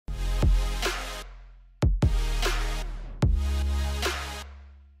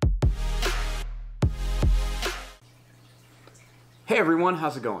Hey everyone,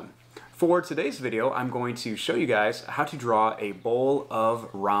 how's it going? For today's video, I'm going to show you guys how to draw a bowl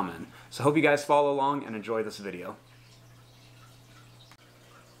of ramen. So I hope you guys follow along and enjoy this video.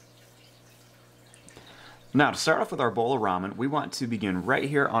 Now to start off with our bowl of ramen, we want to begin right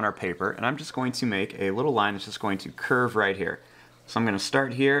here on our paper, and I'm just going to make a little line that's just going to curve right here. So I'm going to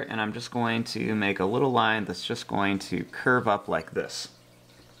start here, and I'm just going to make a little line that's just going to curve up like this.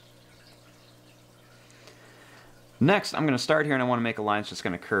 Next, I'm going to start here and I want to make a line that's just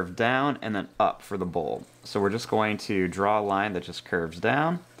going to curve down and then up for the bowl. So we're just going to draw a line that just curves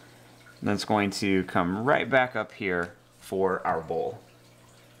down, and then it's going to come right back up here for our bowl.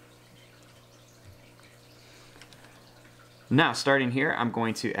 Now, starting here, I'm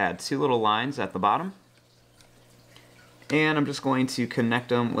going to add two little lines at the bottom, and I'm just going to connect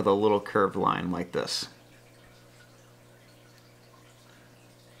them with a little curved line like this.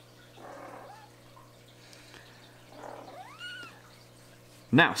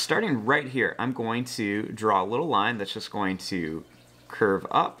 Now, starting right here, I'm going to draw a little line that's just going to curve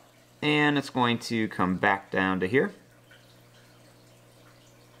up, and it's going to come back down to here.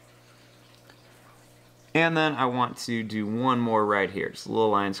 And then I want to do one more right here. Just a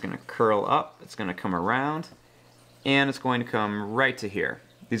little line that's going to curl up, it's going to come around, and it's going to come right to here.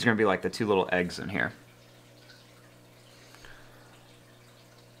 These are going to be like the two little eggs in here.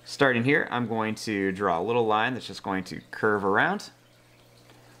 Starting here, I'm going to draw a little line that's just going to curve around,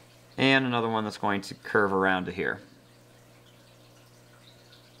 and another one that's going to curve around to here.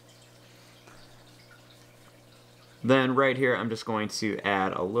 Then right here, I'm just going to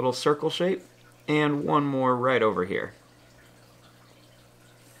add a little circle shape and one more right over here.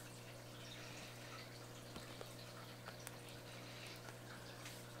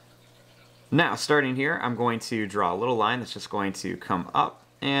 Now, starting here, I'm going to draw a little line that's just going to come up,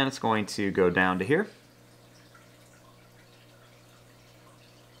 and it's going to go down to here.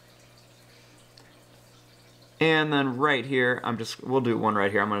 And then right here, we'll do one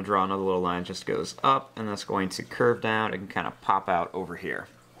right here. I'm going to draw another little line that just goes up, and that's going to curve down and kind of pop out over here.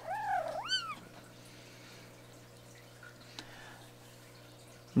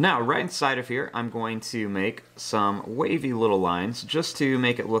 Now, right inside of here, I'm going to make some wavy little lines just to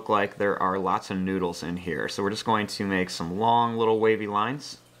make it look like there are lots of noodles in here. So we're just going to make some long little wavy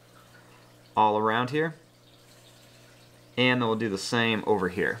lines all around here. And then we'll do the same over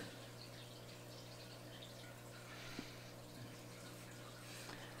here.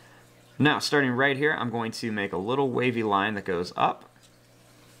 Now, starting right here, I'm going to make a little wavy line that goes up.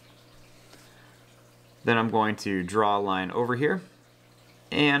 Then I'm going to draw a line over here.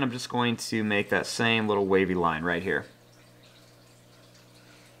 And I'm just going to make that same little wavy line right here.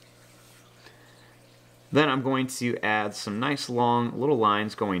 Then I'm going to add some nice long little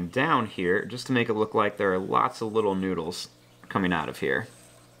lines going down here just to make it look like there are lots of little noodles coming out of here.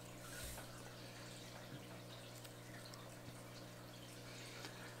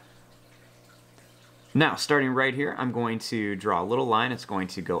 Now, starting right here, I'm going to draw a little line. It's going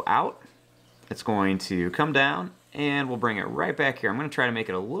to go out, it's going to come down, and we'll bring it right back here. I'm going to try to make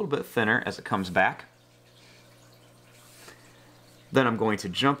it a little bit thinner as it comes back. Then I'm going to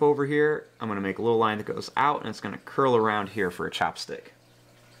jump over here. I'm going to make a little line that goes out, and it's going to curl around here for a chopstick.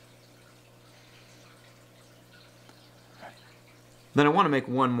 Then I want to make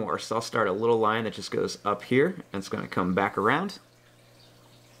one more, so I'll start a little line that just goes up here, and it's going to come back around.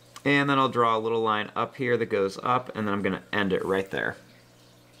 And then I'll draw a little line up here that goes up, and then I'm going to end it right there.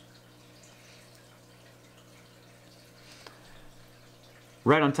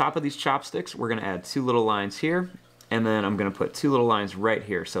 Right on top of these chopsticks, we're going to add two little lines here, and then I'm going to put two little lines right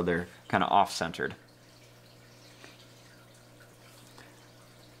here so they're kind of off-centered.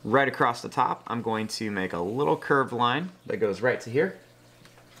 Right across the top, I'm going to make a little curved line that goes right to here.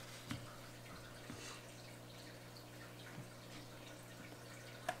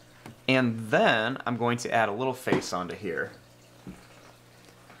 And then I'm going to add a little face onto here.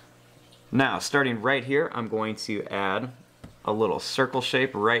 Now, starting right here, I'm going to add a little circle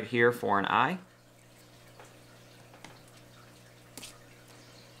shape right here for an eye.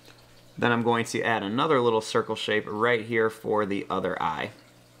 Then I'm going to add another little circle shape right here for the other eye.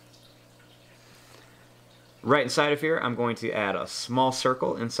 Right inside of here, I'm going to add a small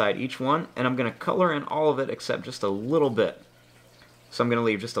circle inside each one, and I'm going to color in all of it except just a little bit. So I'm going to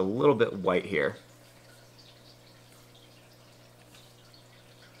leave just a little bit white here.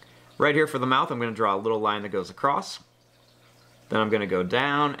 Right here for the mouth, I'm going to draw a little line that goes across. Then I'm going to go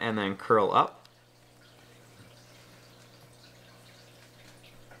down and then curl up.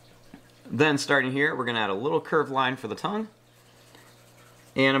 Then starting here, we're going to add a little curved line for the tongue.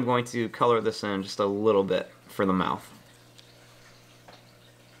 And I'm going to color this in just a little bit for the mouth.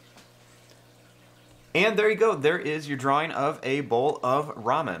 And there you go. There is your drawing of a bowl of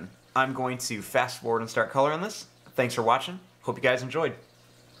ramen. I'm going to fast forward and start coloring this. Thanks for watching. Hope you guys enjoyed.